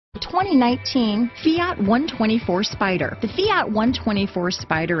2019 Fiat 124 Spider. The Fiat 124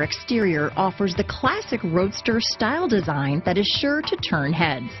 Spider exterior offers the classic roadster style design that is sure to turn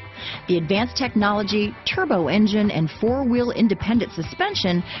heads. The advanced technology, turbo engine, and four-wheel independent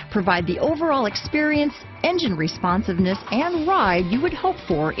suspension provide the overall experience, engine responsiveness, and ride you would hope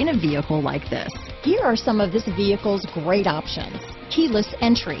for in a vehicle like this. Here are some of this vehicle's great options: keyless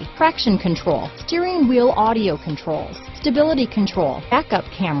entry, traction control, steering wheel audio controls, stability control, backup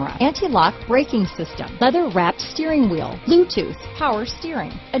camera, anti-lock braking system, leather-wrapped steering wheel, Bluetooth, power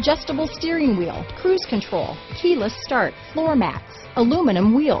steering, adjustable steering wheel, cruise control, keyless start, floor mats,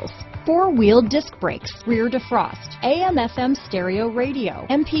 aluminum wheels, four-wheel disc brakes, rear defrost, AM/FM stereo radio,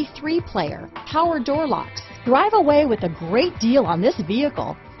 MP3 player, power door locks. Drive away with a great deal on this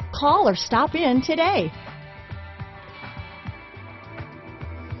vehicle. Call or stop in today.